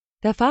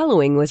The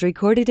following was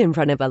recorded in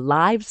front of a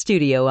live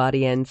studio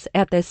audience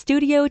at the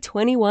Studio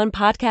 21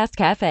 Podcast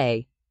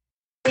Cafe.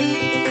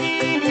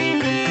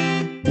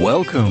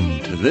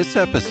 Welcome to this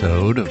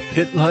episode of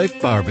Pit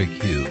Life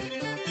Barbecue.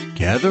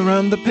 Gather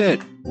around the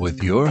pit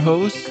with your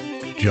hosts,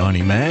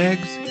 Johnny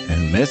Maggs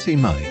and Messy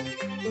Mike.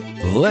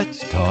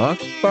 Let's talk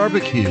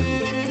barbecue.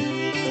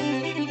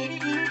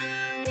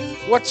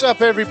 What's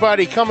up,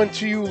 everybody? Coming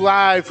to you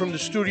live from the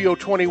Studio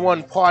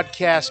 21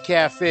 Podcast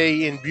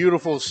Cafe in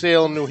beautiful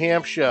Salem, New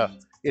Hampshire.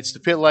 It's the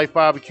Pit Life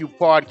Barbecue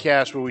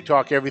Podcast, where we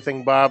talk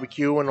everything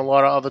barbecue and a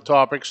lot of other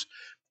topics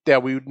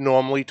that we would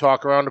normally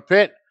talk around the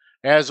pit.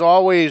 As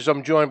always,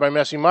 I'm joined by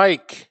Messy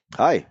Mike.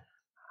 Hi.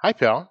 Hi,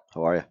 pal.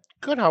 How are you?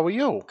 Good. How are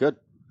you? Good.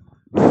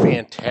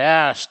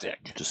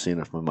 Fantastic. Just seeing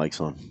if my mic's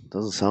on.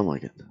 Doesn't sound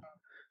like it.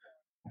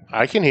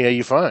 I can hear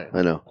you fine.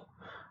 I know.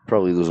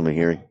 Probably losing my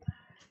hearing.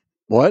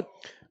 What?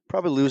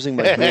 Probably losing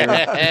my hearing.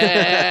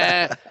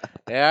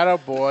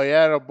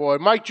 Attaboy.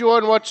 Mike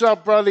Jordan, what's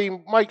up, brother?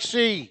 Mike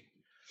C.,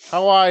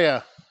 how are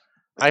you?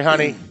 Hi,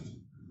 honey.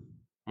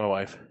 My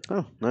wife.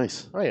 Oh,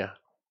 nice. Oh, yeah.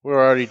 We're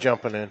already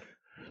jumping in.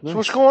 Nice. So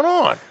what's going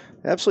on?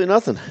 Absolutely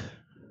nothing.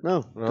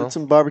 No. Did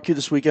some barbecue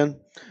this weekend.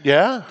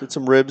 Yeah? Did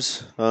some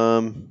ribs.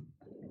 Pretty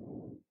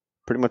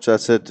much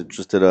that's it.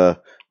 Just did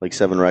like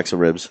 7 racks of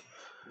ribs.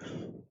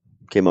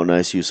 Came out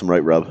nice. Used some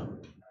right rub.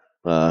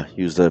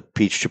 Used the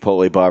peach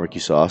chipotle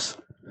barbecue sauce.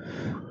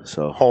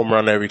 So Home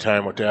run every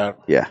time with that.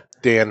 yeah.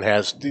 Dan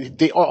has he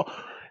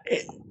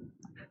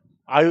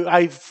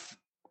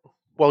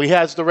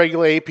has the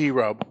regular AP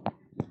rub.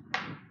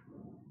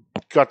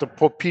 Got the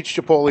peach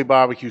chipotle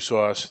barbecue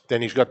sauce.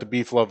 Then he's got the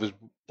beef lovers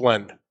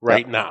blend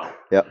right now.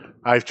 Yep.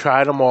 I've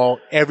tried them all.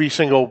 Every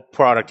single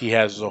product he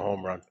has is a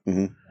home run.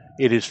 Mm-hmm.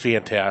 It is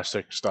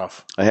fantastic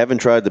stuff. I haven't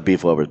tried the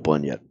beef lovers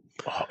blend yet.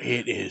 Oh,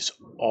 it is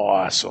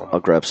awesome. I'll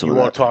grab some You of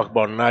that. want to talk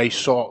about nice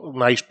salt,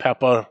 nice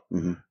pepper,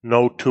 Mm-hmm.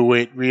 note to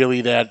it. Really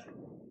that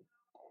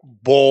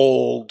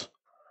bold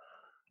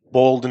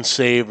and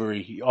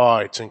savory. Oh,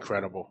 it's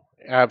incredible.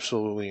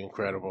 Absolutely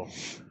incredible.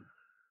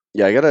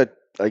 Yeah,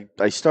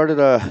 I started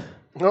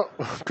Oh,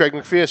 Craig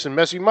McPherson,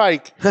 Messy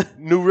Mike,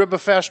 new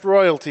Riverfest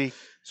royalty.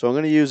 So I'm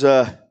going to use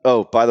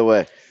oh, by the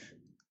way,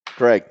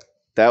 Greg,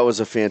 that was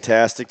a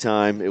fantastic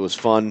time. It was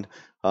fun.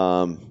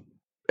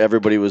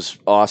 Everybody was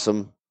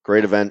awesome.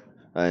 Great event.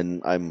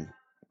 And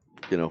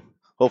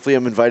hopefully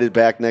I'm invited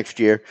back next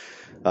year.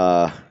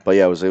 But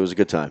yeah, it was a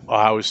good time. Oh,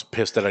 I was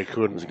pissed that I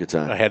couldn't. It was a good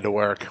time. I had to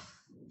work. Next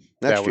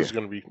that year. Was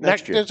going to be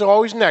Next year. It's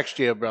always next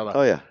year, brother.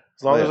 Oh yeah.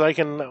 As long Oh, yeah. as I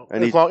can,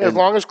 And as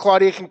long as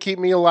Claudia can keep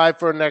me alive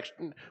for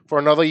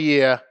another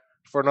year,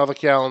 for another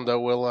calendar,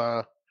 we'll.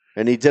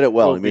 And he did it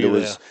well. We'll I mean, be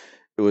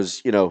it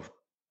was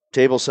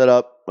table set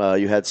up.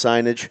 You had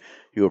signage.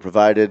 You were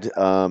provided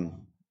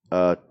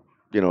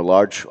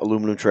large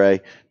aluminum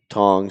tray,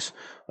 tongs,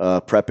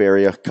 prep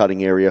area,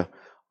 cutting area.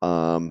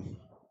 I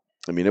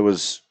mean,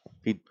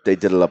 they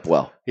did it up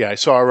well. Yeah, I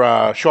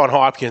saw Sean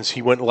Hopkins.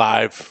 He went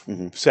live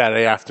Mm-hmm.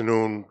 Saturday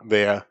afternoon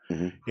there,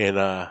 and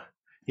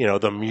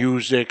the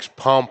music's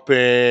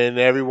pumping.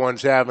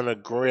 Everyone's having a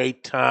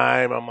great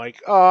time. I'm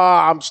like,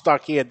 I'm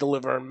stuck here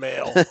delivering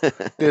mail.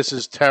 This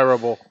is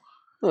terrible.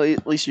 Well,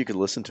 at least you could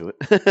listen to it.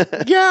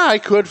 Yeah, I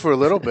could for a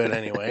little bit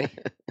anyway.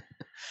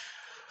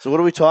 So what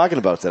are we talking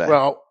about today?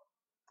 Well,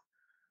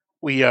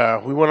 we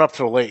went up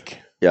to the lake.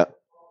 Yeah.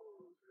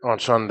 On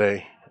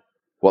Sunday.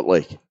 What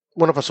lake?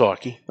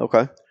 Winnipesaukee.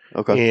 Okay.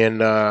 And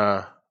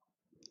you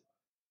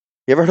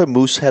ever heard of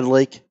Moosehead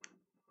Lake?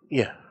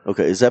 yeah.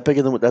 Okay. Is that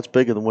bigger than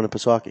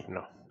Winnipesaukee?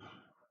 No.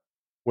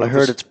 I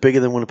heard it's bigger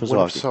than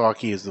Winnipesaukee.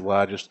 Winnipesaukee is the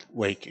largest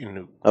lake in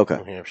New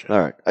Hampshire. All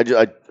right.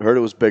 I heard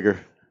it was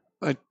bigger.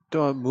 I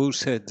thought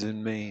Moosehead's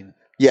in Maine.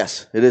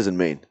 Yes, it is in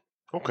Maine.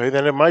 Okay,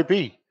 then it might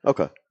be.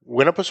 Okay.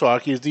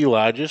 Winnipesaukee is the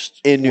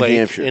largest In New lake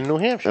Hampshire. in New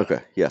Hampshire.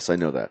 Okay. Yes, I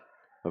know that.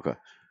 Okay.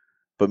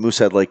 But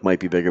Moosehead Lake might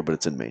be bigger, but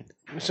it's in Maine.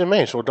 It's in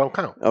Maine, so it don't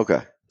count.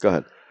 Okay. Go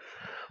ahead.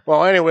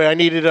 Well, anyway, I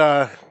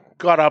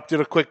got up,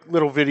 did a quick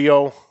little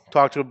video,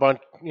 talked to a bunch,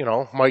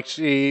 Mike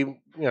C.,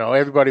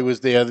 everybody was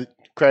there.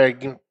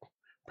 Craig,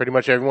 pretty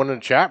much everyone in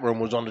the chat room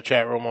was on the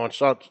chat room on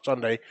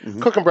Sunday,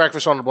 cooking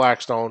breakfast on the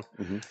Blackstone.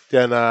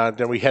 Mm-hmm.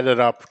 Then we headed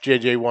up.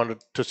 JJ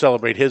wanted to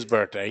celebrate his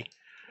birthday.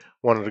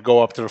 Wanted to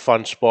go up to the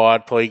fun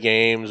spot, play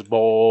games,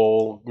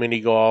 bowl, mini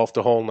golf,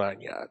 the whole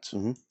 9 yards.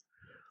 Mm-hmm.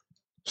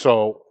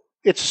 So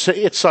it's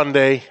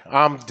Sunday.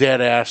 I'm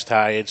dead ass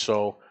tired,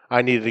 so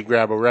I needed to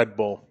grab a Red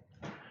Bull.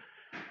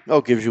 Oh,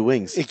 it gives you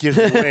wings. It gives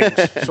me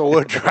wings. So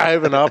we're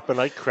driving up, and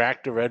I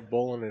cracked a Red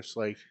Bull, and it's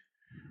like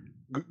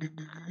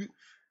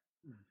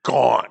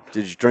gone.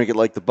 Did you drink it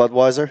like the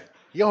Budweiser?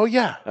 Oh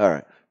yeah. All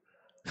right.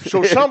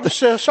 So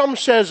some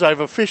says I've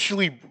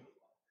officially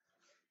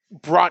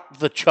brought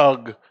the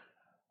chug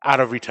out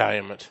of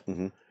retirement.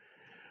 Mm-hmm.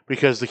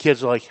 Because the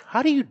kids are like,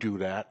 how do you do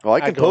that? Oh, I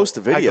can post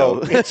a video.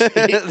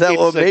 That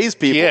will amaze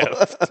people.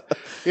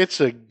 It's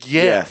a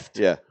gift.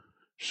 Yeah.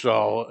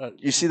 So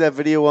you see that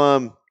video?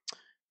 I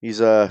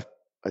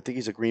think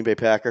he's a Green Bay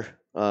Packer.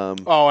 at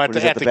when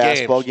he's the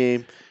basketball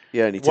games. game,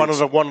 Yeah, and one of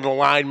the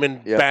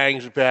linemen Yep.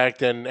 bangs it back,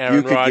 then Aaron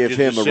you could Rodgers give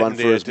him is a sitting run for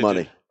there his to-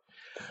 money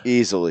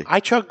easily. I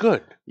chug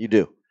good, You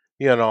do.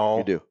 you know.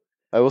 You do.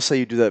 I will say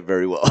you do that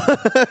very well.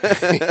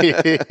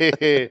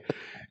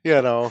 You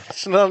know,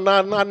 it's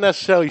not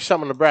necessarily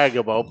something to brag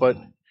about, but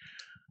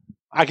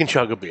I can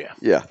chug a beer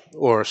Yeah.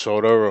 or a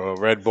soda or a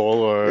Red Bull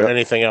or Yep.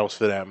 anything else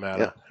for that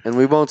matter. Yeah. And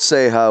we won't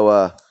say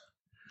how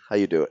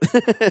you do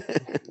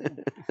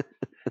it.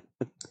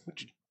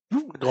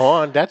 Go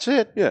on, that's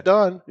it. Yeah.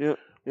 Done. Yeah.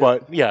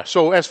 But yeah,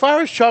 so as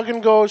far as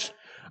chugging goes,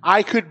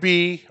 I could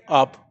be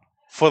up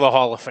for the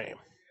Hall of Fame.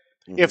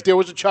 If there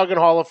was a chugging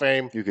Hall of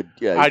Fame, You could.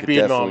 Yeah. you I'd could be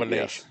a definitely-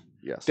 nomination.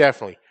 Yes.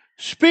 Definitely.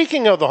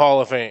 Speaking of the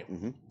Hall of Fame,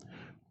 Mhm.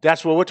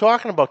 that's what we're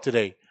talking about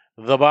today.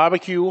 The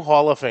Barbecue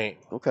Hall of Fame.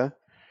 Okay.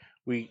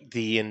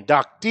 The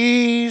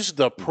inductees,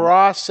 the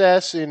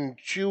process in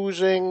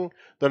choosing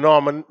the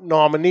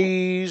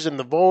nominees and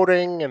the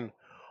voting and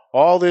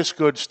all this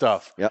good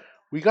stuff. Yep.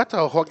 We got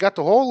the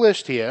whole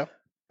list here.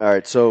 All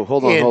right. So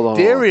hold on. And Hold on.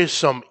 there is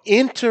some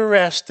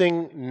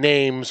interesting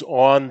names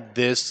on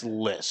this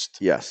list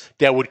Yes.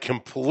 that would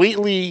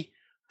completely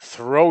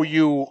throw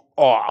you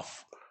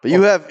off. But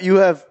you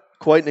have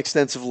quite an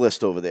extensive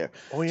list over there.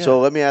 Oh yeah. So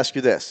let me ask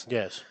you this: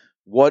 yes.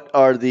 what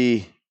are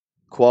the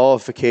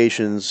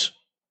qualifications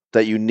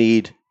that you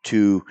need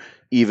to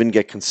even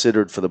get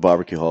considered for the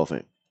Barbecue Hall of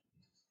Fame?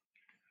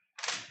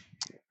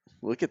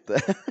 Look at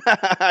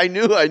that! I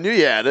knew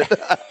you had it.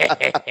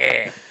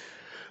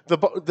 The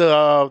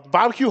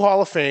Barbecue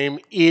Hall of Fame,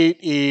 it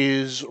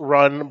is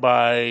run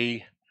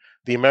by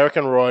the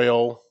American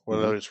Royal,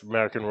 whether it's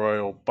American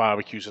Royal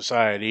Barbecue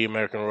Society,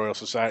 American Royal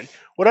Society,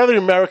 whatever the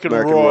American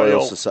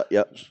Royal Society.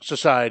 Yep.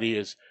 Society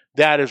is,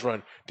 that is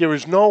run. There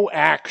is no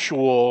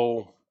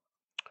actual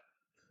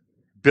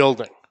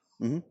building.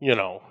 Mhm. You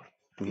know,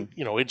 Mhm.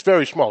 you know, it's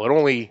very small.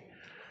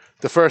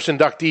 The first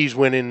inductees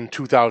went in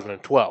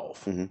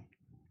 2012. Mhm.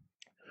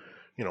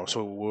 You know,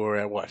 so we're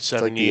at what, It's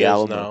 7 like the years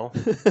Alamo. now?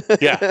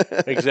 Yeah,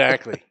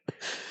 exactly.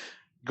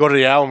 Go to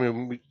the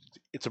Alamo,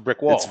 it's a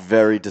brick wall. It's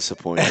very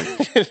disappointing.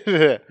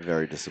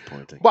 Very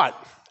disappointing. But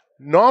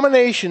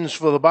nominations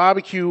for the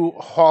Barbecue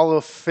Hall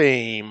of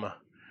Fame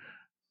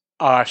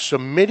are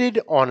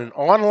submitted on an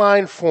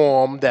online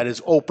form that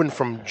is open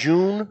from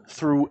June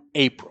through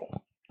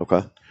April.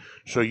 Okay.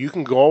 So you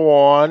can go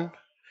on.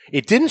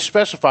 It didn't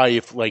specify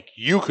if, like,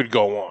 you could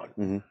go on,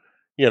 Mhm.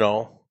 you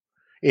know,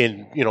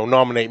 and, you know,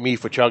 nominate me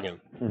for chugging.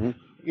 Mhm.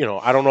 You know,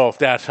 I don't know if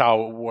that's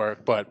how it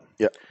worked, but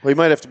Yeah. Well, you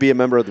might have to be a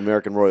member of the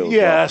American Royal. as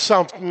yeah, well.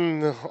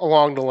 something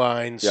along the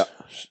lines.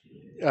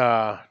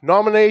 Yeah.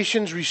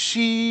 Nominations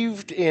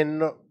received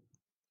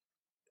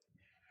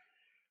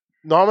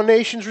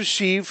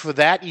for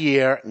that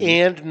year Mhm.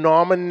 and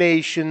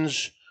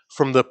nominations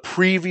from the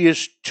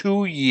previous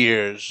 2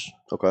 years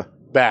Okay.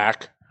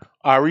 back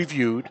are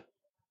reviewed.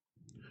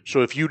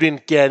 So if you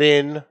didn't get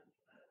in,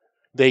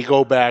 they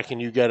go back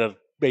and you get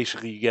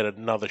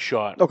another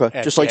shot. Okay.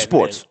 at Just like getting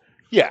sports. in.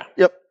 Yeah.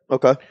 Yep.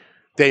 Okay.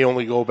 They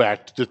only go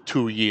back to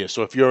 2 years.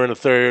 So if you're in a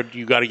third,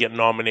 you got to get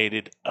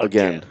nominated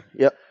Again.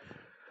 Yep.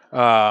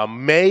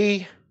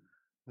 May,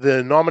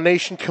 the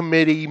nomination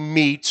committee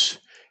meets,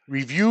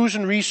 reviews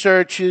and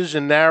researches,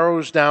 and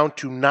narrows down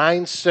to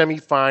 9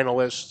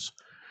 semifinalists.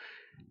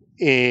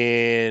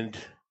 And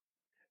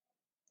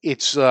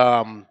it's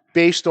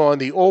based on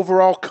the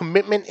overall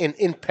commitment and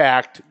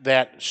impact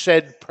that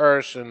said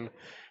person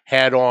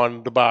had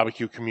on the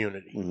barbecue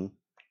community. Mhm.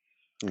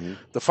 Mhm.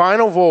 The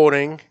final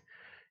voting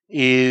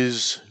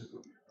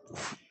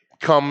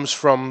comes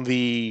from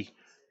the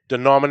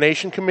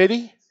nomination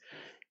committee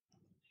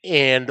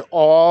and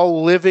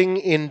all living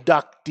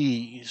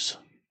inductees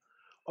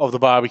of the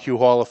Barbecue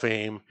Hall of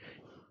Fame,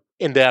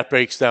 and that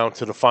breaks down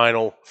to the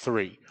final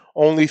 3.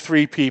 Only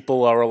 3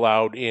 people are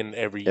allowed in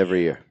every year.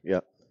 Every year.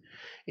 Yep.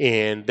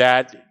 And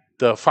that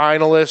the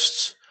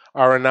finalists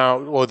are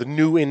announced, or the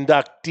new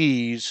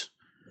inductees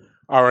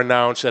are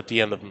announced at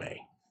the end of May.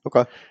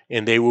 Okay.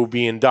 And they will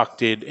be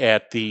inducted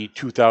at the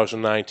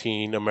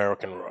 2019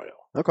 American Royal.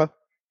 Okay.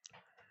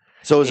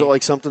 So is it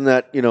like something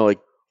that, like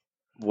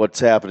what's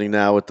happening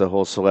now with the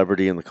whole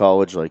celebrity in the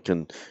college? Like,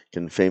 can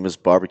famous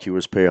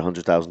barbecuers pay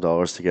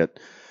 $100,000 to get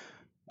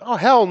Oh,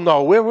 hell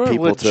no. We're a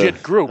people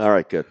legit group. All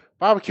right, good.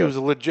 Barbecue Good. is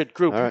a legit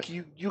group. All right.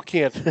 You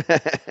can't. You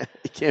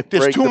can't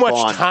There's break too the much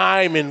bond.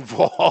 time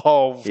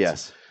involved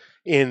Yes.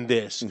 in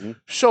this. Mhm.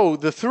 So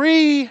the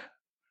 3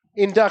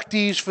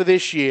 inductees for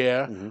this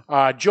year Mhm.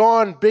 are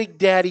John Big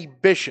Daddy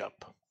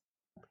Bishop.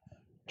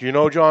 Do you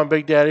know John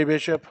Big Daddy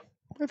Bishop?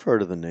 I've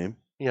heard of the name.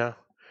 Yeah.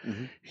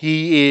 Mhm.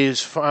 He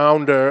is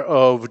founder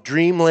of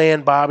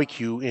Dreamland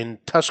Barbecue in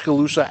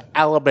Tuscaloosa,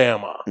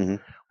 Alabama, Mhm.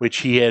 which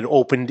he had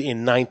opened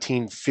in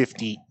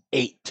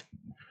 1958.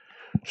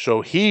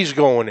 So he's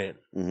going in.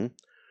 Mhm.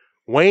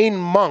 Wayne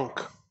Monk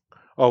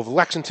of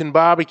Lexington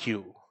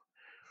Barbecue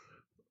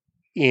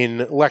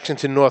in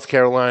Lexington, North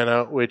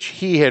Carolina, which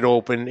he had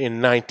opened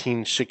in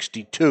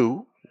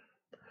 1962.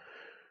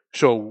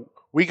 So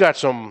we got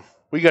some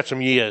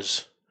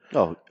years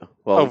Oh,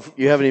 well, Of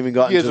you haven't even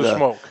gotten years to of the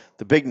smoke.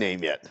 big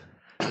name yet.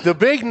 The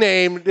big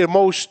name, the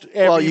most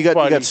everybody. Well,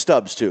 you got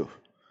Stubbs too.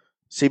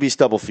 CB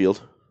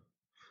Stubblefield.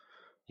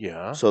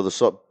 Yeah. So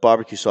the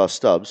barbecue sauce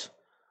Stubbs.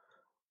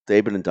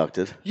 They've been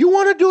inducted. You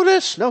want to do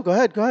this? No, go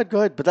ahead.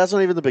 But that's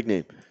not even the big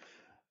name.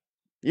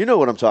 You know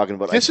what I'm talking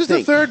about. This is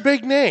the third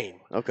big name.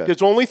 Okay.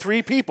 There's only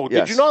 3 people.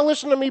 Yes. Did you not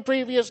listen to me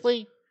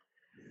previously?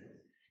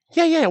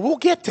 Yeah. We'll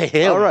get to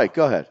him. All right,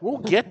 go ahead. We'll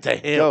get to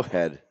him. Go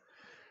ahead.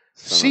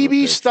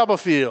 CB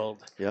Stubblefield,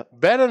 Yep.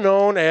 better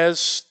known as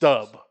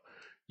Stubb.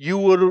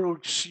 You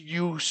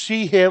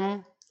see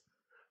him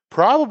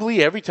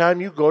probably every time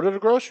you go to the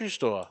grocery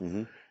store.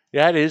 Mm-hmm.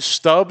 That is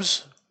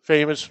Stubbs'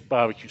 famous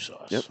barbecue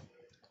sauce. Yep.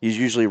 He's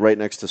usually right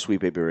next to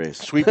Sweet Baby Ray's.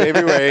 Sweet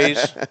Baby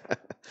Ray's.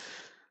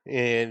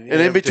 And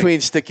in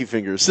between Sticky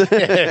Fingers.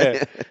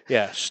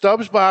 Yeah,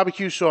 Stubbs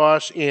barbecue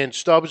sauce and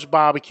Stubbs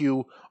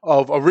barbecue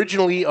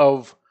originally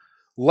of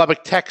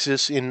Lubbock,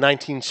 Texas in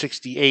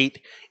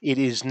 1968. It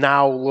is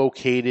now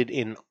located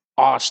in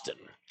Austin.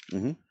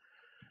 Mm-hmm.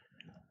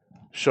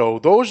 So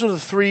those are the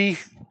 3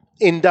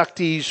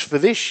 inductees for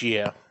this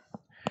year.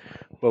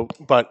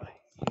 But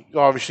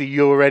obviously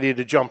you're ready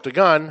to jump the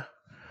gun.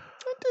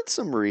 I did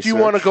some research. Do you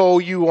want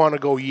to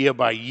go year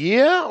by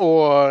year,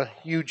 or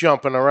you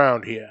jumping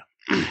around here?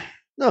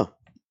 No,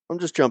 I'm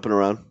just jumping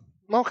around.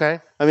 Okay.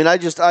 I mean, I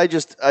just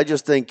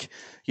think,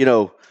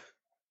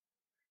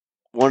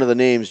 one of the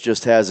names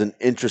just has an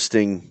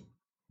interesting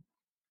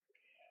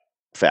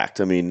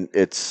fact. I mean,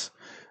 it's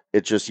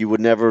just you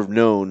would never have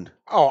known.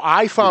 Oh,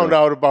 I found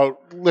out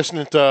about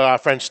listening to our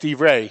friend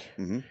Steve Ray.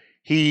 Mm-hmm.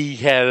 He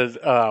had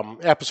an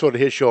episode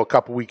of his show a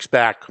couple weeks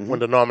back Mm-hmm. when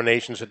the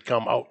nominations had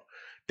come out.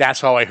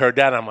 That's how I heard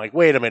that. I'm like,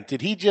 wait a minute,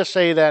 did he just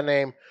say that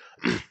name?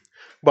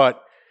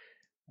 But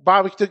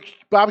the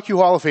Barbecue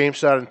Hall of Fame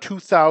started in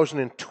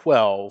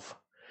 2012,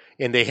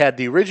 and they had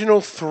the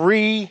original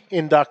 3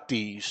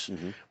 inductees,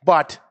 Mm-hmm.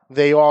 but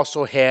they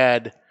also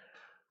had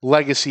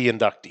legacy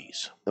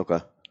inductees.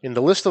 Okay. In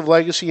the list of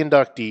legacy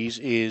inductees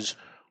is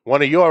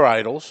one of your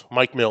idols,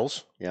 Mike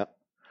Mills, Yep.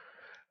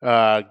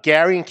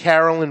 Gary and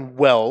Carolyn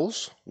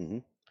Wells, Mm-hmm.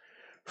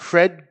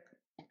 Fred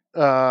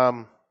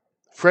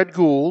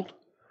Gould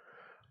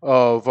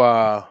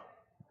of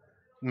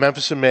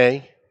Memphis and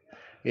May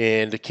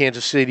and the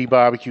Kansas City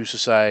Barbecue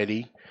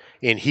Society,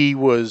 and he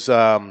was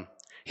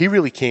he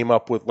really came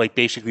up with like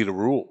basically the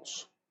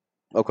rules.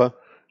 Okay.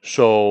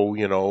 So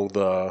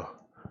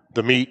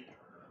the meat,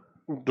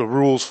 the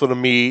rules for the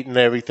meat and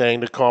everything,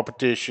 the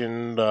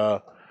competition,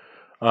 the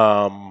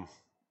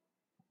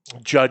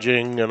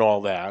judging and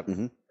all that.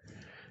 Mm-hmm.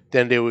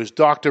 Then there was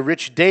Dr.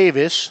 Rich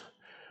Davis,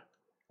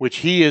 which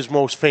he is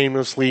most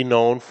famously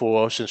known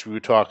for, since we were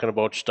talking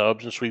about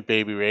Stubbs and Sweet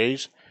Baby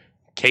Ray's,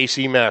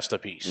 KC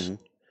Masterpiece, Mm-hmm.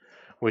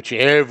 which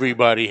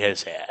everybody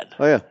has had.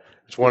 Oh, yeah.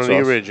 It's one Good of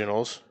the sauce.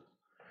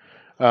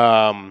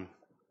 originals.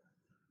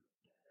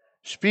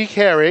 Speak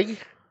Herrig.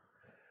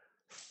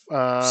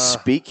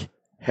 Speak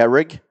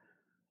Herrig?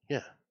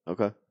 Yeah.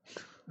 Okay.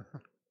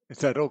 Is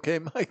that okay,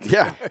 Mike?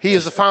 Yeah. He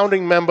is the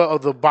founding member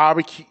of the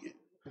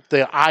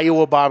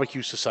Iowa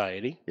Barbecue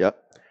Society. Yep.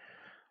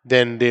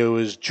 Then there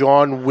was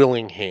John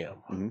Willingham.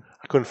 Mm-hmm.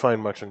 I couldn't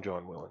find much on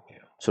John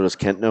Willingham. So does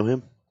Kent know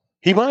him?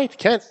 He might.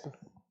 Kent.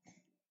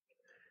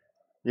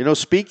 You know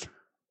Speak?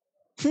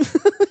 You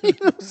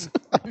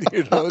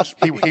know,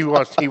 He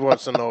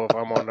wants to know if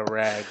I'm on the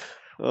rag.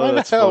 Oh, What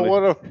that's the hell?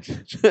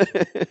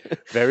 funny.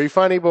 Very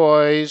funny,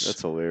 boys.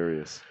 That's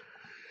hilarious.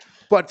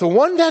 But the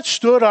one that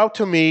stood out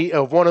to me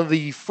of one of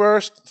the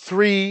first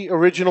 3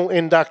 original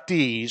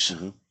inductees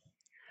Mhm.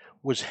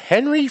 was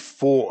Henry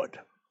Ford.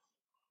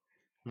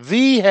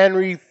 The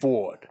Henry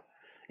Ford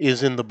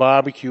is in the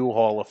Barbecue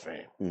Hall of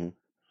Fame. Mhm.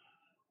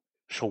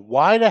 So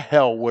why the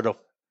hell would a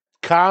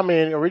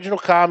original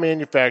car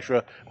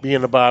manufacturer be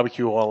in the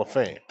Barbecue Hall of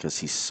Fame? Because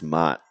he's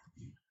smart.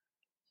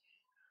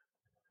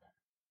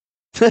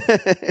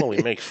 Well,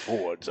 he makes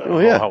Fords. I don't Oh,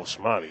 know yeah. how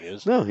smart he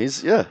is. No, he's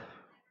smart.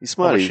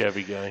 I'm a He,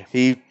 Chevy guy.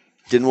 he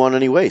didn't want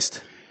any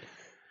waste.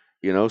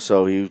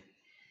 So he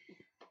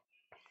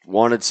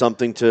wanted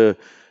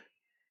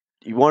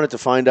he wanted to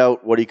find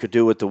out what he could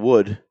do with the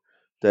wood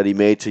that he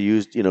made to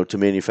use, to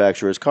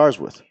manufacture his cars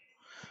with.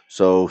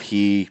 So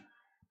he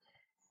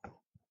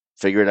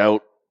figured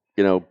out,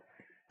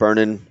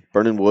 burning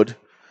wood,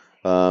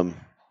 and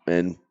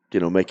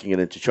making it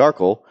into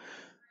charcoal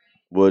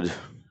would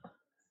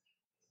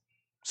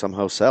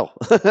somehow sell,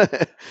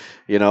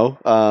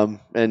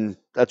 and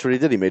that's what he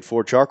did. He made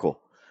Ford charcoal.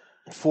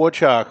 Ford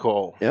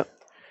charcoal. Yep.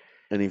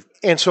 And he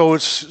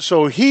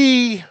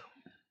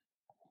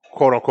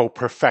quote unquote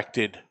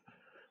perfected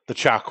the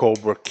charcoal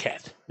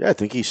briquette. I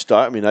think he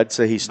started. I mean, I'd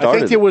say he started. I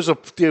think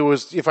there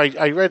was if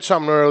I read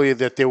something earlier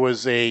that there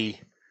was a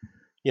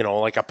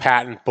like a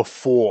patent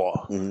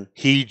before. Mhm.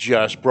 He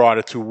just brought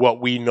it to what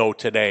we know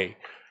today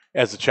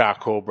as the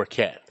charcoal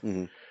briquette.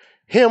 Mhm.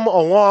 Him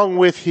along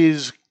with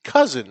his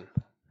cousin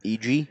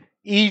E.G.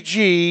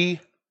 E.G.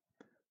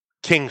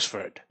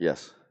 Kingsford.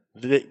 Yes.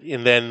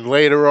 And then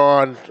later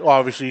on,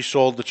 obviously,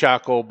 sold the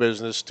charcoal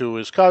business to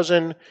his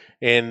cousin.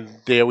 And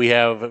there we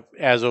have,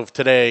 as of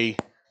today,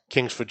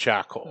 Kingsford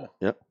Charcoal.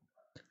 Yep.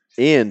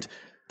 And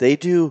They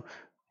do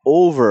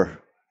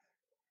over.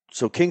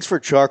 So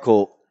Kingsford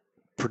Charcoal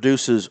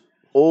produces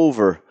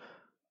over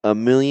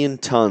 1 million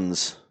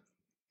tons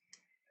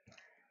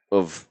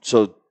of.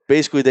 So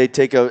basically, they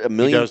take a He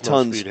million does know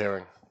tons. speed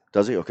herring.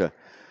 Does he? Okay.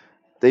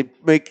 They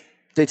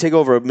take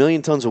over 1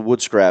 million tons of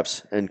wood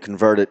scraps and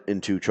convert it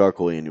into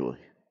charcoal annually.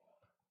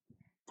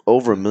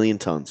 Over 1 million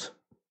tons.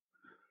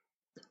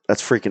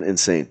 That's freaking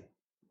insane.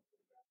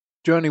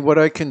 Johnny, what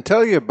I can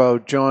tell you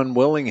about John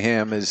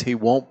Willingham is he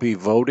won't be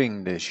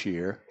voting this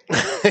year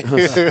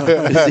because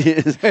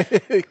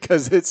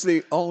it's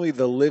only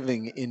the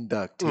living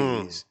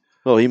inductees.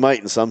 Well, he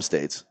might in some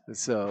states.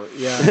 So,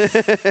 yeah.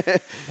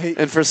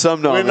 And for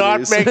some We're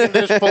nominees. not making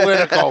this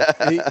political.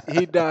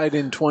 He died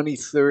in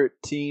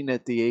 2013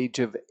 at the age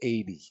of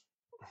 80.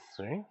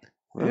 See?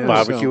 Yeah,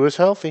 Barbecue so is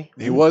healthy.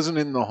 he wasn't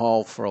in the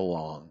hall for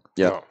long.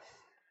 Yep. No.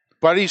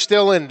 But he's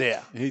still in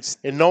there.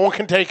 And no one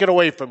can take it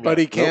away from you. But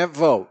he can't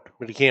vote.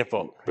 But he can't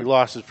vote. He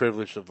lost his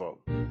privilege to vote.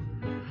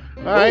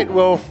 All right,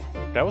 well,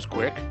 that was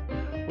quick.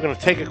 We're going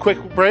to take a quick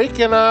break,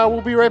 and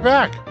we'll be right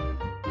back.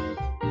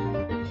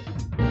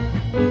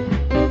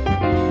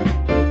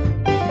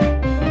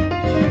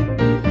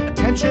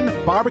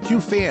 Attention barbecue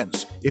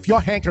fans. If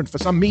you're hankering for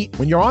some meat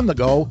when you're on the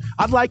go,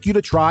 I'd like you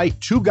to try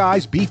Two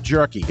Guys Beef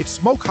Jerky. It's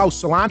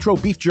smokehouse cilantro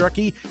beef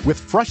jerky with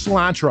fresh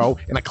cilantro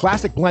and a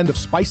classic blend of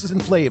spices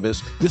and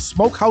flavors. This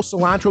smokehouse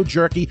cilantro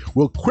jerky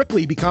will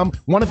quickly become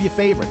one of your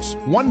favorites.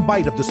 One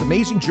bite of this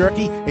amazing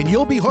jerky and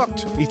you'll be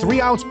hooked. A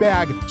 3-ounce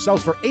bag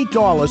sells for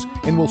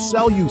 $8 and will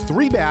sell you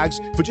 3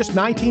 bags for just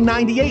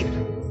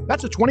 $19.98.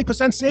 That's a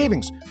 20%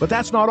 savings, but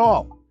that's not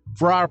all.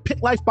 For our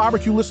Pit Life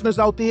Barbecue listeners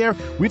out there,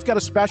 we've got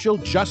a special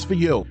just for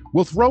you.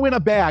 We'll throw in a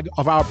bag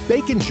of our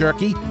bacon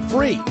jerky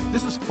free.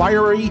 This is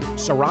fiery,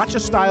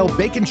 sriracha-style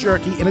bacon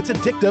jerky, and it's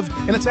addictive,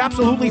 and it's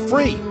absolutely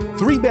free.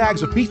 3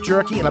 bags of beef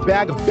jerky and a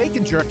bag of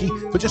bacon jerky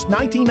for just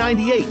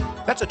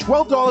 $19.98. That's a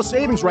 $12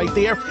 savings right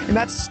there, and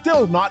that's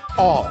still not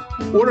all.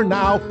 Order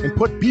now and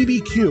put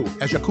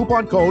BBQ as your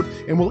coupon code,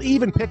 and we'll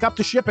even pick up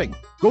the shipping.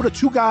 Go to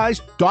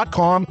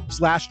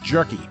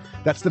twoguys.com/jerky.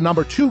 That's the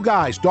number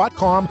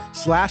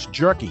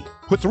 2guys.com/jerky.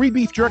 Put 3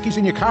 beef jerkies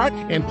in your cart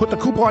and put the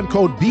coupon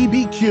code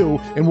BBQ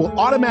and we'll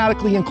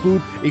automatically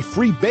include a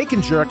free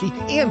bacon jerky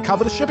and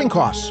cover the shipping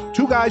costs.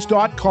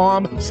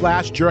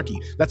 2guys.com/jerky.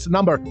 That's the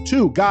number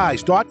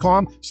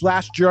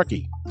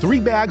 2guys.com/jerky. 3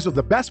 bags of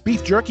the best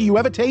beef jerky you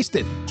ever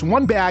tasted. It's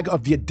 1 bag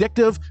of the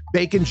addictive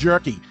bacon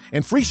jerky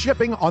and free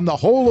shipping on the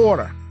whole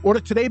order.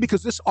 Order today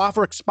because this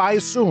offer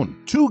expires soon.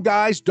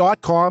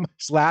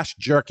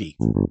 2guys.com/jerky.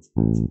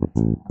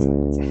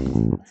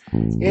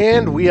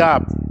 And we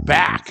are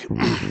back.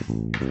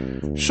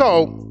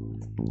 So,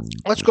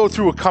 let's go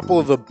through a couple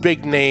of the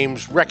big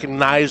names,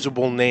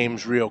 recognizable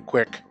names real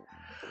quick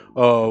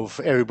of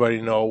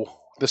everybody know.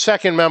 The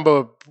second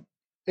member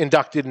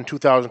inducted in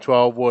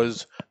 2012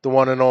 was the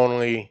one and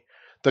only,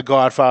 the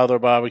godfather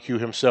of barbecue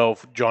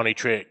himself, Johnny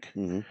Trigg,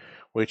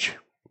 which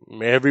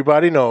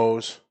everybody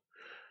knows.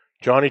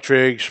 Johnny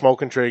Trigg,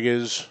 Smoking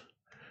Triggers,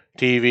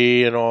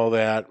 TV and all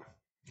that.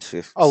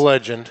 A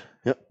legend.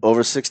 Yep.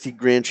 Over 60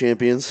 grand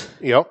champions.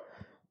 Yep.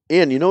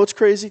 And you know what's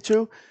crazy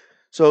too?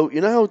 So you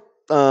know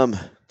how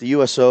the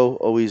USO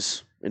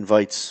always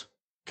invites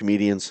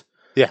comedians?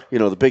 Yeah. You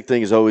know, the big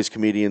thing is always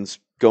comedians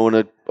going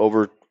to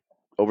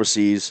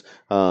overseas,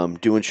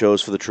 doing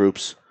shows for the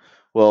troops.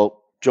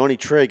 Well, Johnny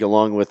Trigg,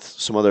 along with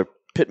some other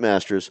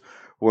pitmasters,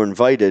 were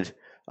invited,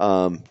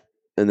 and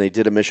they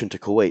did a mission to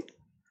Kuwait.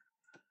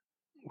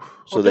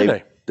 So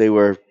they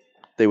were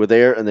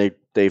there, and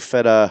they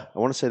fed I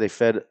want to say they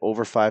fed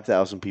over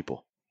 5,000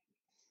 people.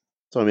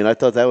 So I mean, I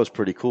thought that was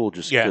pretty cool,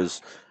 just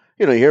because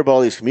you hear about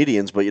all these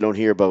comedians, but you don't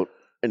hear about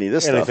any of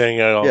this anything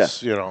stuff.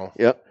 else.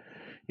 Yep.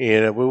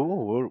 And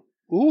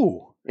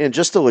and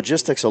just the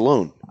logistics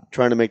alone,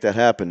 trying to make that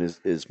happen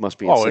is must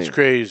be insane. Oh, it's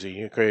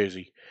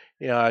crazy.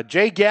 Yeah,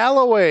 Jay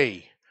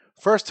Galloway,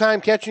 first time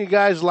catching you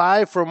guys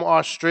live from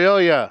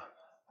Australia.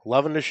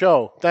 Loving the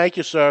show. Thank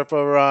you, sir,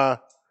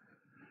 for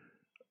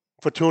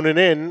tuning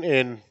in.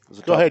 And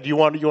go ahead. You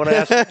want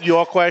to ask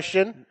your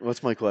question?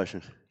 What's my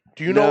question?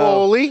 Do you know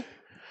Oli?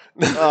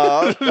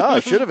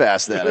 I should have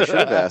asked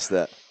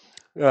that.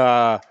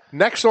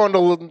 Next on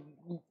the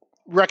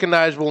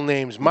recognizable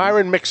names,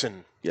 Myron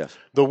Mixon. Yes.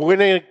 The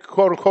winning,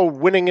 quote-unquote,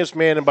 winningest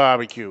man in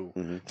barbecue.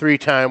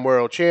 3-time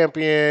world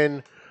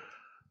champion,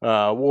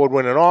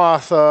 award-winning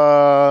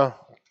author,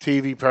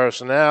 TV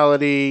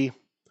personality.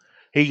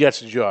 He gets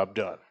the job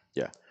done.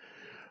 Yeah.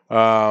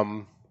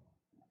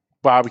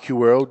 Barbecue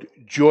world,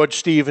 George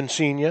Stevens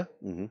Sr.,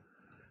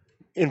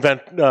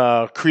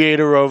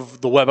 creator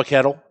of the Weber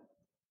kettle.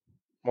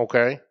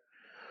 Okay.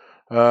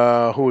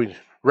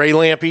 Ray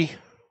Lampe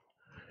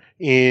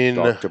in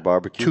Dr.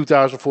 Barbecue.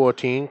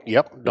 2014.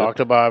 Yep,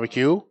 Dr.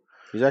 Barbecue.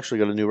 He's actually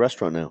got a new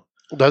restaurant now.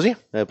 Does he?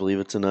 I believe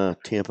it's in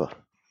Tampa.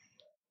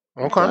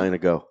 Okay. Dying to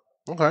go.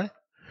 Okay.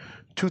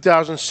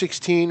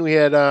 2016, we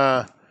had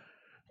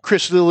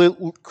Chris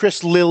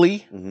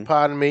Lilly,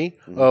 pardon me,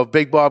 of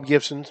Big Bob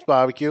Gibson's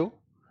Barbecue.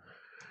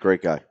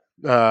 Great guy.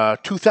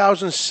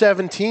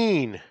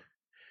 2017,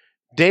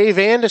 Dave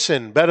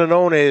Anderson, better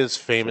known as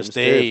Famous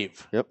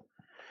Dave. Yep.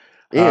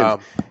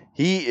 And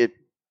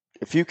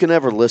if you can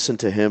ever listen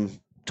to him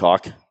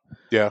talk,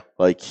 Yeah.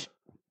 like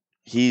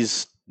he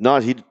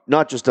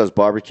not just does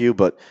barbecue,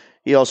 but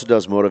he also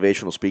does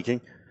motivational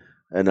speaking.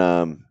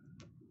 And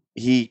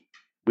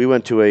we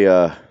went to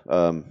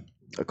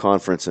a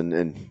conference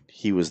and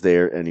he was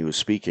there and he was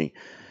speaking,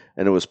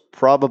 and it was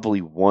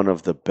probably one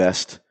of the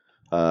best,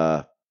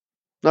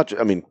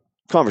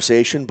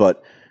 conversation,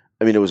 but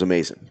I mean, it was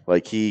amazing.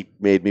 Like, he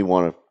made me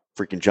want to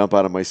freaking jump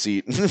out of my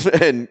seat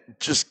and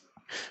just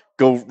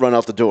go run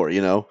out the door,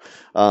 you know?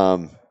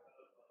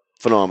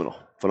 Phenomenal.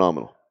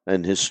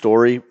 And his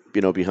story,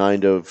 you know,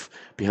 behind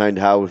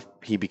how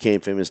he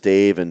became Famous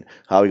Dave and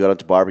how he got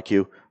into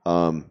barbecue,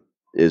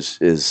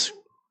 is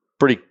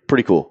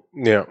pretty cool.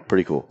 Yeah.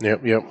 Pretty cool.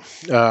 Yep.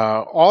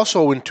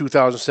 Also in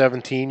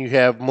 2017, you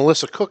have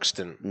Melissa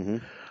Cookston,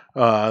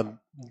 Mm-hmm.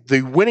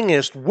 the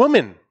winningest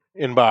woman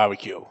in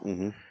barbecue.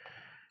 Mm-hmm.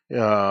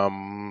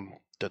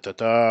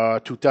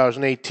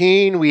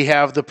 2018, we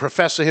have the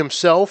professor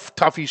himself,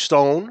 Tuffy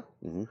Stone,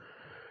 Mm-hmm.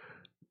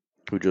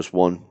 Who just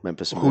won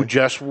Memphis in May. who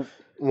just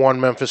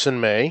won Memphis in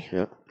May.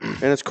 Yeah.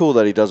 And it's cool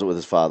that he does it with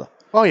his father.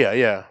 Oh,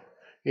 yeah.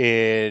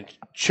 And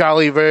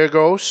Charlie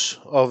Vergos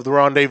of the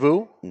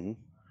Rendezvous. Mhm.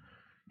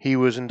 He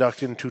was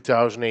inducted in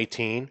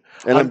 2018.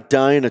 And I'm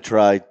dying to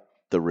try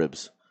the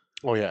ribs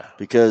Oh, yeah.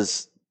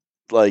 because,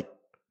 like,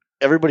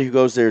 everybody who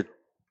goes there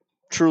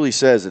truly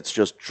says it's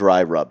just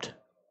dry rubbed.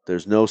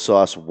 There's no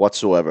sauce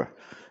whatsoever,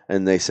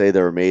 and they say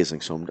they're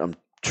amazing. So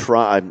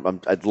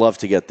I'd love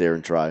to get there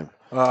and try them.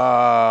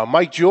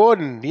 Mike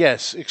Jordan,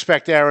 yes,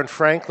 expect Aaron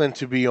Franklin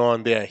to be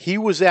on there. He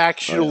was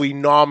actually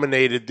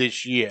nominated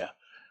this year,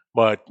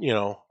 but, you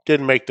know,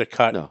 didn't make the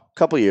cut. No, a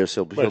couple of years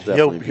he'll But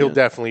definitely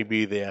definitely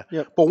be there.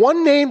 Yep. But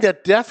one name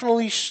that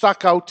definitely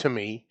stuck out to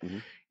me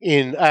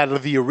Mhm. out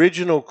of the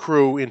original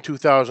crew in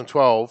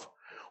 2012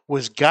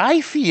 was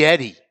Guy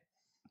Fieri.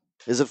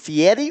 Is it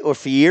Fieri or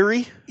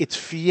Fieri? It's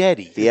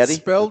Fieri. Fieri? It's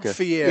spelled Okay.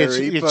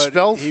 Fieri, It's but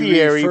spelled he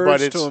Fieri, refers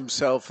but it's to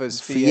himself as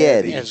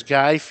Fieri. Fieri. As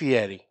Guy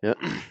Fieri. Yeah.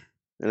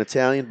 An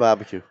Italian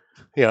barbecue.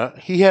 Yeah,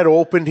 he had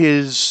opened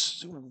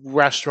his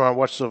restaurant.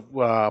 What's the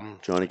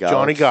Johnny Garlic.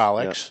 Johnny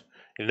Garlic's.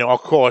 And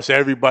of course,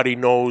 everybody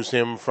knows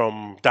him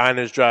from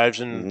Diners,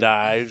 Drives, and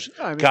Dives.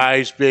 I mean-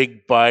 Guy's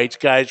Big Bites,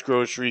 Guy's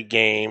Grocery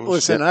Games.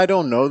 Listen, I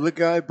don't know the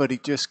guy, but he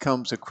just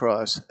comes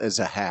across as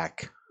a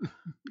hack.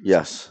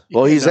 Yes.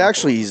 Well, You he's know.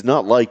 he's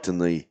not liked in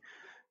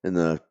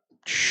the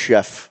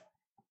chef,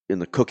 in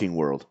the cooking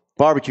world.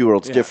 Barbecue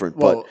world's Yeah. different,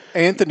 Well,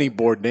 Anthony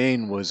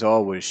Bourdain was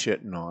always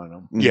shitting on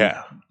him. but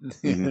Yeah.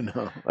 You Mhm.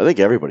 know, I think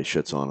everybody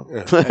shits on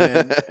him.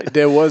 and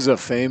there was a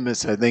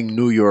famous, I think,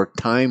 New York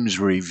Times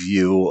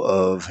review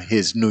of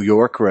his New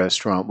York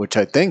restaurant, which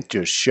I think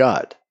just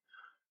shut,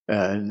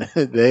 and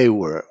they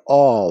were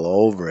all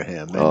over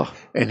him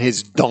and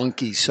his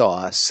donkey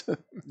sauce.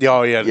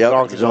 Oh, yeah. The Yep,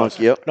 donkey the sauce.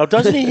 donkey, yep. Now,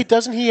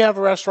 doesn't he have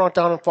a restaurant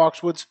down in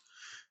Foxwoods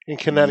in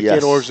Connecticut,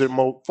 Yes. or is it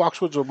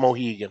Foxwoods or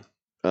Mohegan?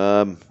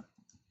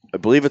 I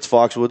believe it's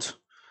Foxwoods,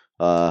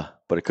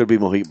 but it could be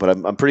Mohegan. But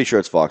I'm pretty sure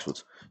it's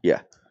Foxwoods.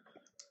 Yeah.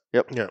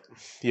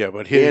 Yeah,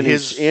 but And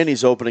his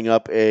he's opening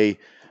up a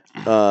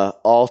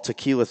all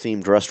tequila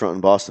themed restaurant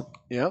in Boston.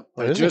 Yep,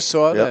 Oh, I is just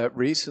saw Yep. that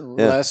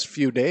recently. Yeah. Last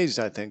few days,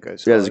 I think I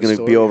saw. Yeah, there's a going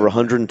to be story over of it.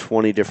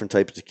 120 different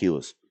types of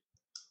tequilas.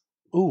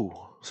 ooh,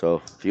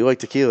 So if you like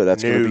tequila,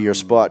 that's going to be your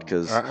spot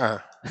because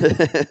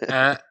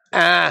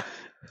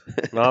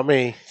not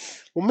me.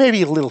 Well,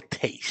 maybe a little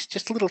taste,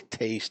 just a little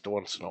taste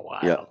once in a while.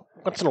 Yeah.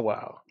 Once in a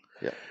while.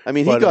 yeah. I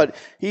mean, But,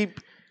 he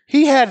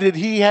He had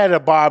a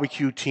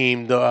barbecue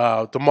team,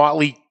 the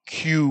Motley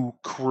Q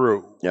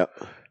crew. Yep.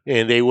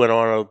 And they went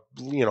on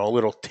a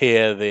little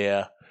tear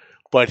there.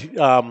 But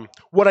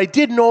what I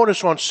did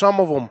notice on some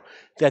of them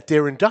that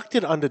they're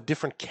inducted under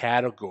different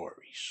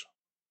categories.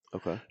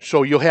 Okay.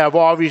 So you'll have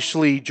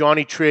obviously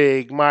Johnny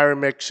Trigg, Myra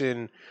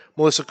Mixon,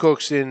 Melissa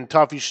Cookston,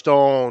 Tuffy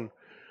Stone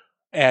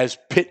as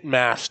pit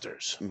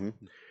masters. Mhm.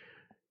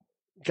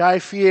 Guy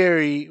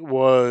Fieri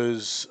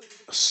was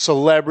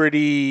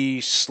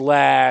celebrity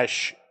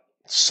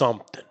 /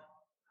 something.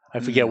 I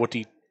forget what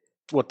the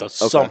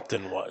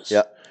something was.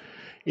 Yeah.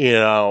 You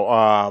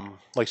know,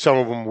 like some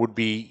of them would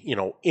be,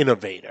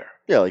 innovator.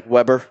 Yeah, like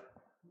Weber,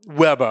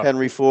 Weber,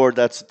 Henry Ford.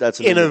 That's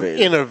an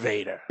innovator.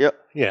 innovator. Yep.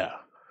 Yeah.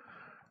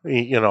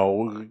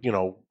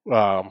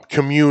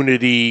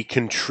 Community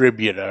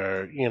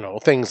contributor,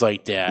 things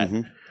like that.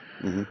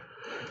 Mhm.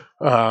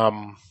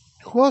 Mhm.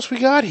 Who else we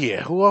got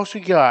here?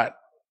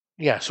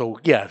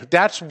 Yeah,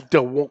 that's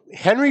the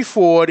Henry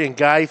Ford and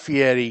Guy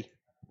Fieri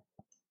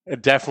are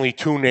definitely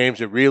two names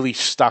that really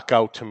stuck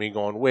out to me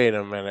going, wait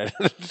a minute.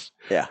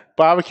 Yeah.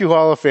 Barbecue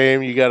Hall of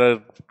Fame, you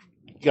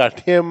got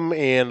him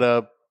and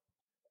a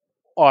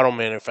auto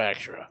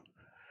manufacturer.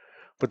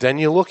 But then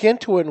you look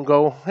into it and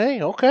go,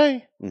 hey,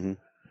 okay. Mhm.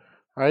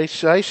 I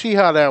see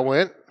how that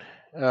went.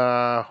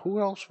 Who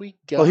else we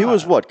got? Well, he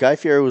was what? Guy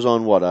Fieri was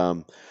on what?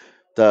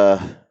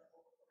 The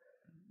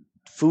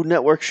Food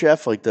Network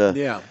chef, like the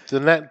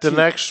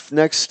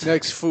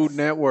next Food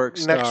Network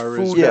star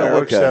Food is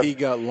Network okay. he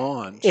got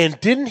launched. And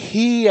didn't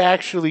he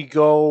actually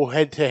go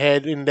head to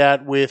head in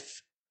that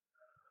with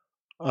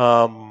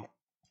oh,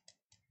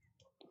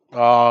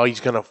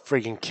 he's gonna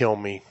freaking kill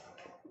me.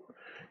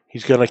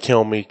 He's gonna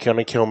kill me.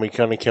 Gonna kill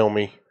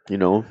me. You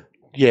know?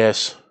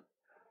 Yes.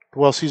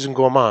 Well, seasoned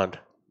gourmand.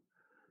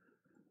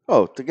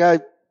 Oh,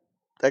 that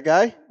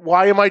guy?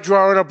 Why am I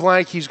drawing a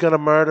blank? He's gonna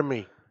murder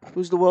me.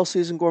 Who's the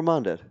well-seasoned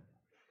gourmand at?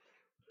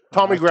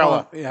 Tommy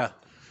Grella. Yeah.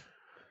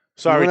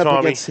 Sorry, you went up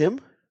Tommy. against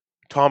him?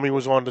 Tommy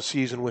was on the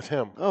season with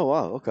him. Oh,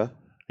 wow, okay.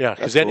 Yeah,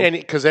 because That's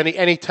cool.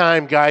 any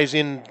time guys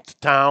in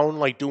town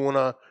like doing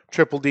a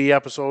Triple D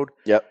episode,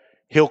 Yep.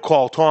 he'll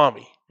call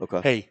Tommy.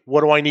 Okay. Hey, what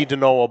do I need to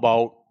know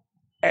about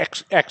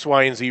X,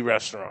 Y, and Z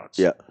restaurants?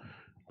 Yeah.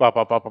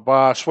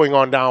 Swing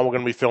on down. We're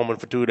going to be filming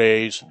for 2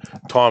 days.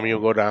 Tommy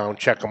will go down,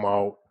 check him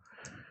out,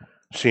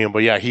 see him.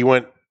 But yeah, he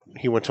went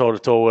toe to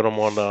toe with him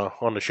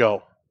on the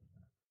show.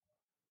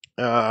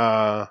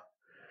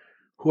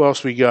 Who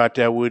else we got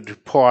that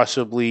would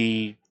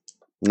possibly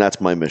And that's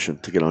my mission,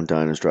 to get on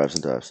Diners, Drives,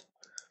 and Dives.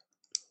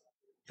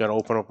 got to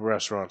open up a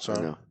restaurant,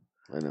 son?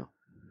 I know.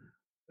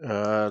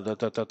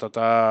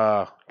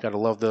 Gotta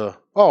love the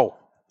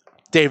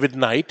David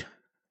Knight.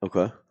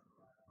 Okay.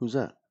 Who's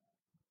that?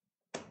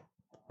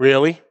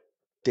 Really?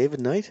 David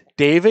Knight?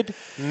 David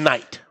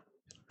Knight,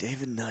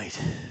 David Knight.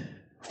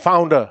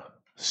 founder,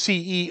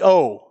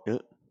 CEO Yeah.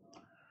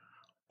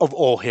 of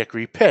Old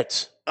Hickory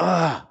Pits.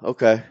 Ah,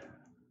 okay.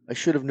 I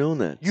should have known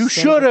that. You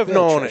Son should of a have bitch.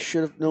 known I it.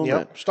 should have known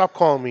Yep. that. Stop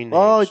calling me names.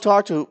 All I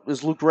talked to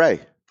is Luke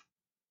Ray.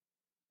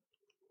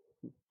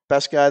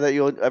 Best guy that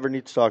you'll ever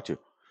need to talk to.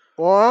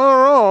 Well,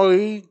 I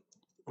don't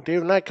know.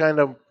 David Knight kind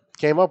of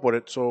came up with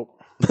it, so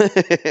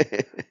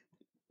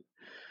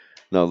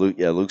No, Luke.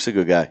 Yeah, Luke's a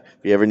good guy.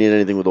 If you ever need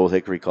anything with Old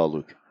Hickory, call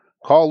Luke.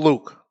 call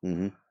Luke.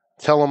 Mm-hmm.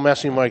 Tell him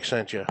Messy Mike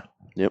sent you.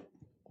 Yep.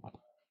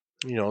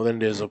 Then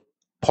there's a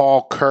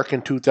Paul Kirk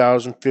in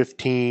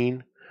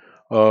 2015,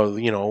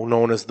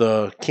 known as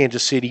the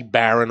Kansas City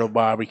Baron of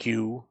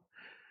Barbecue.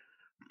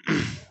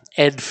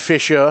 Ed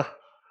Fisher,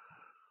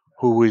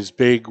 who is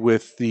big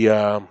with the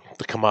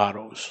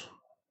Kamados.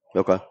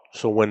 Okay.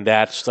 So when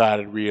that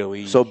started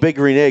really... So Big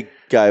Green Egg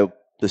guy,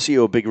 the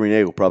CEO of Big Green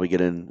Egg will probably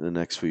get in the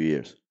next few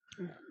years.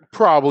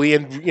 Probably,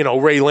 and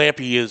Ray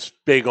Lampe is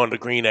big on the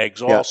green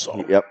eggs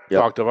also. Yep.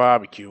 Dr.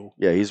 Barbecue.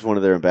 Yeah, he's one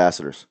of their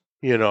ambassadors.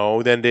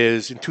 Then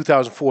there's, in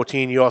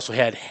 2014, you also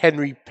had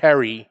Henry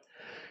Perry,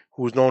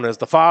 who was known as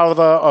the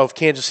father of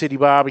Kansas City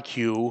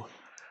Barbecue.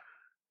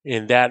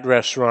 And that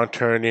restaurant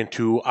turned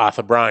into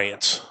Arthur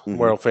Bryant's, Mhm.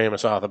 world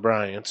famous Arthur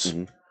Bryant's.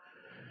 Mhm.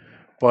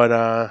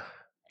 But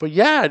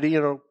yeah,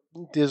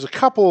 there's a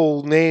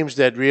couple names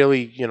that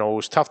really, it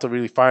was tough to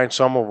really find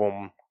some of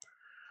them.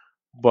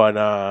 But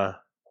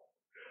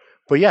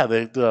yeah,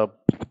 the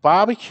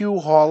Barbecue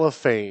Hall of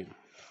Fame.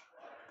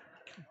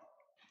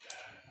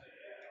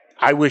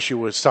 I wish it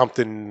was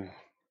something,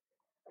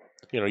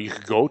 you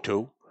could go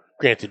to.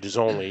 Granted, there's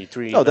only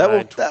 3. No,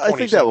 I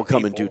think that will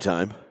come in due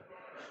time.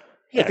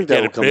 Yeah, I think get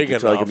that will it come big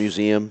into like a enough.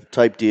 museum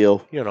type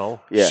deal. Yeah.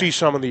 See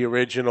some of the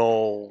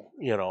original,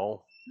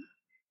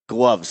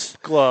 Gloves.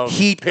 gloves.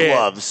 Heat pits.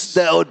 gloves.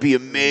 That would be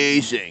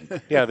amazing.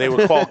 Yeah, they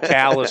were called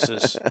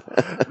calluses.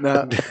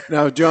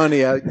 Now,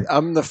 Johnny,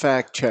 I'm the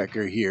fact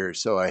checker here,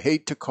 so I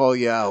hate to call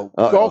you out.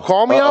 Go,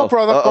 call me out,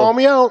 brother. Call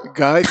me out.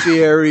 Guy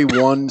Fieri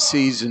won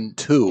season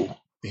 2.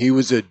 He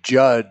was a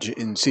judge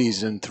in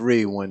season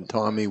 3 when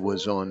Tommy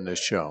was on the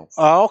show.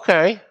 Oh,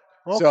 okay.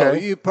 So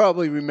you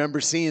probably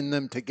remember seeing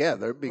them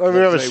together because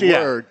remember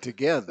they were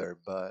together.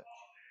 But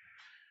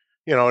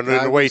and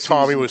Guy the way was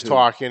Tommy season was 2.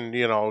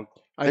 talking,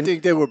 I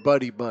think they were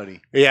buddy-buddy.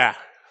 yeah.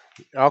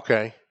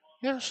 Okay.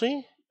 Yeah,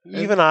 see?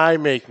 Even I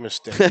make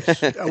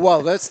mistakes.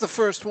 Well, that's the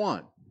first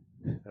one.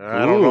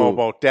 I don't know Ooh.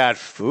 about that.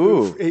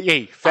 Ooh.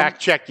 Hey, fact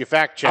check your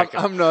fact check.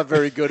 I'm not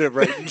very good at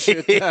writing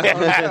shit down.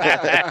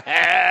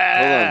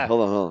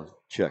 Hold on.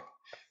 Check.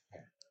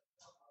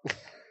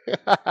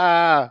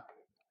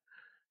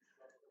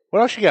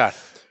 What else you got?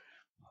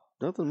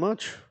 Nothing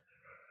much.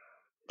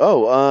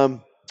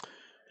 Oh,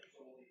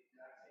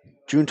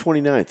 June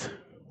 29th.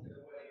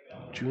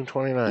 June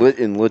 29th.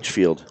 In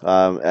Litchfield,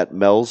 at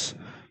Mel's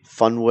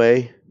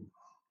Funway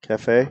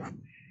Cafe,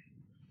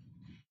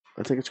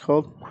 I think it's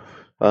called.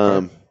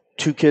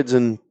 2 kids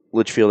in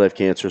Litchfield have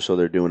cancer, so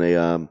they're doing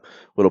a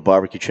little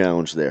barbecue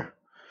challenge there.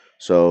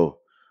 So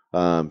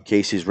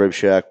Casey's Rib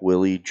Shack,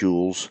 Willie,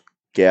 Jules,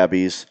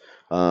 Gabby's,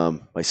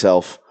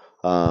 myself,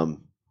 a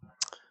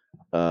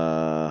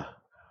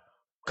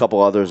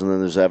couple others, and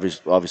then there's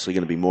obviously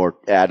going to be more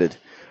added.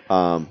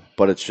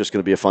 But it's just going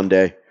to be a fun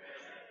day.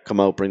 Come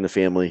out, bring the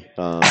family.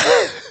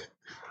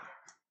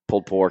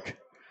 Pulled pork.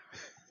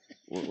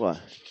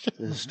 What?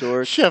 The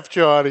historic Chef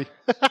Johnny.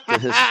 the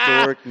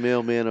historic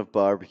mailman of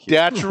barbecue.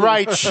 That's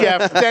right,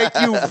 Chef. Thank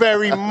you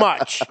very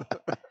much.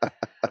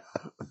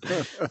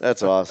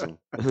 That's awesome.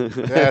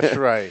 That's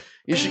right.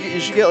 You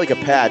should get like a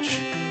patch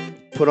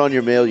put on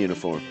your mail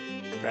uniform.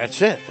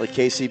 That's it. like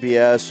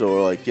KCBS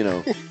or like,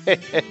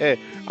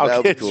 I'll That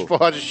would be get cool.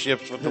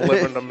 sponsorships for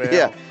delivering the mail.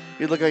 yeah,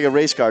 you look like a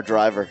race car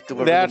driver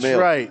delivering That's the mail.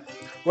 right.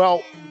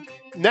 Well,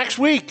 next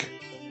week,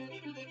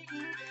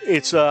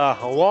 it's a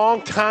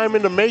long time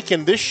in the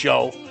making. This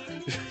show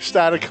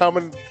started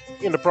coming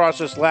in the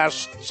process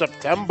last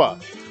September.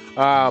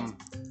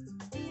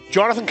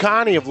 Jonathan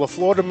Carney of La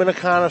Flor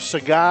Dominicana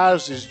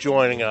Cigars is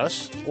joining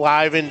us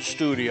live in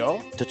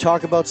studio. To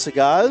talk about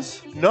cigars?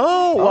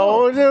 No,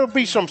 well, there'll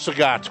be some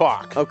cigar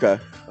talk. Okay.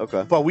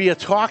 But we are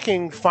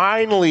talking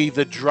finally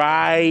the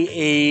dry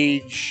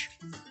age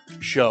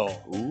show.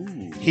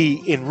 Ooh.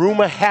 In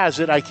rumor has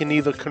it, I can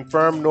neither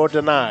confirm nor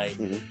deny,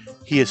 Mhm.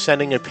 he is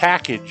sending a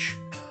package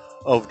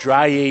of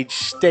dry aged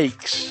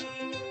steaks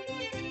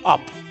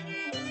up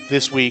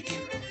this week,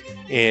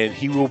 and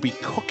he will be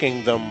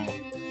cooking them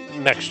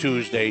next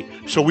Tuesday.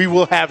 So we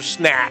will have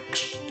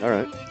snacks. All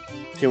right.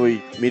 Can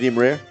we medium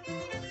rare?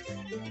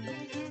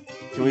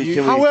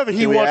 However he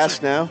can we wants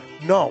ask now?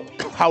 No,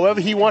 however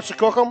he wants to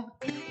cook them,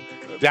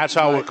 that's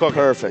how we're cooking.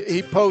 Perfect.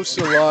 He posts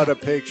a lot of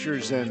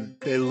pictures and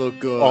they look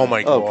good. Oh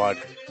my Oh, God.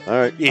 All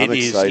right. It I'm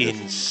is excited.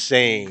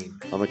 insane.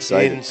 I'm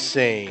excited.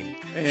 Insane.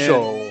 And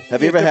So,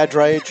 Have you ever had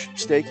dry aged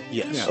steak?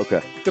 yes. Yeah.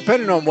 Okay.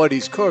 depending on what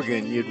he's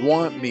cooking, you'd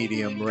want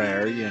medium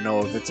rare.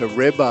 If it's a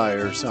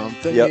ribeye or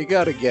something, Yep. you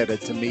got to get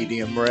it to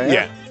medium rare.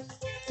 Yeah,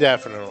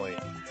 definitely.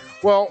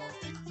 Well,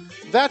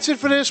 that's it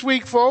for this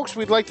week, folks.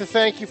 We'd like to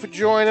thank you for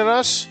joining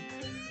us.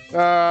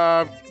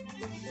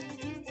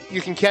 You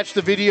can catch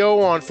the video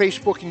on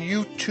Facebook and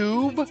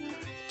YouTube.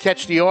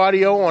 Catch the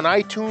audio on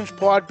iTunes,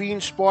 Podbean,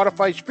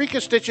 Spotify, Spreaker,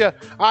 Stitcher,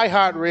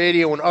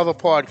 iHeartRadio, and other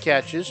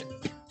podcatchers.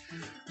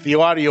 The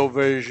audio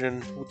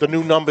version, the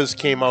new numbers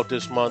came out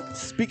this month,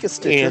 Speak a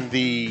Stitcher. and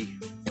the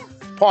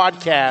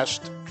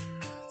podcast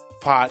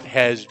pot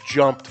has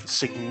jumped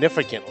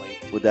significantly.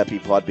 Would that be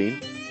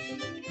Podbean?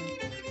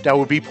 That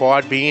would be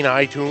Podbean,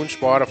 iTunes,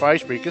 Spotify,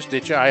 Spreaker,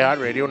 Stitcher,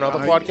 iHeartRadio, and other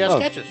podcast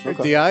catches.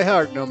 Okay. The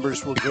iHeart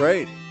numbers were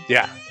great.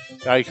 Yeah,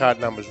 the iHeart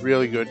number's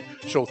really good.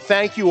 So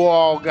thank you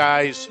all,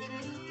 guys,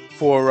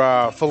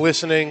 for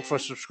listening, for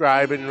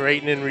subscribing,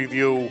 rating, and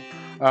review.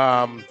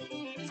 Find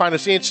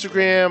us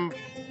Instagram,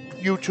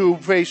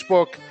 YouTube,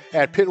 Facebook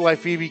at Pit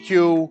Life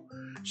BBQ.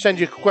 Send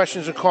your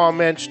questions and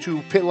comments to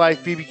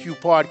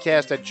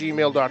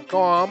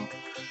pitlifebbqpodcast@gmail.com.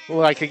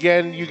 Like,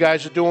 again, you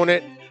guys are doing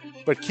it,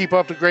 but keep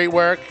up the great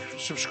work.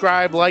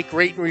 Subscribe, like,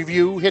 rate, and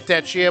review. Hit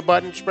that share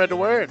button. Spread the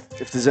word.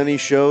 If there's any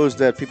shows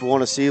that people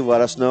want to see,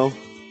 let us know.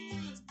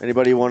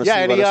 Anybody want to see,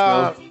 Any let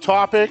us know.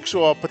 topics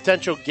or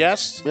potential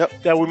guests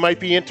Yep. that we might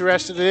be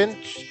interested in,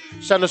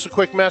 send us a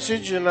quick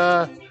message, and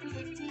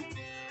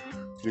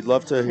We'd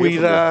love to hear from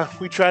you.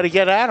 we try to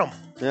get at them.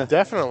 Yeah.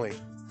 Definitely.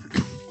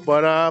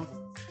 But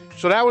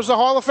so that was the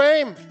Hall of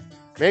Fame.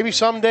 Maybe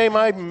someday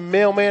my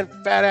mailman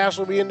fat ass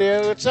will be in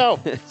there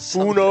itself.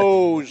 Who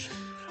knows?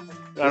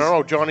 I don't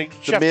know, Johnny. The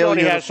Chef male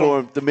Johnny has some.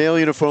 uniform. The male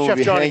uniform will Chef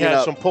be Johnny hanging has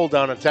up, some pull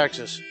down in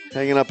Texas.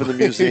 hanging up in the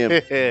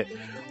museum.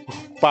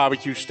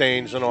 Barbecue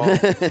stains and all.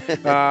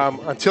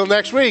 Until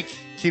next week,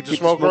 keep the Keep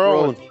smoke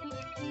rolling.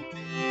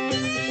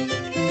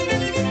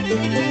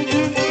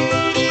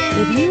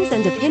 The views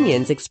and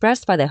opinions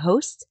expressed by the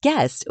hosts,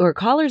 guests, or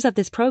callers of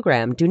this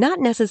program do not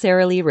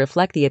necessarily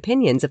reflect the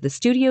opinions of the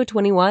Studio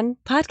 21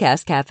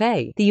 Podcast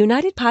Cafe, the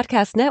United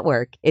Podcast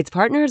Network, its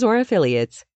partners, or affiliates.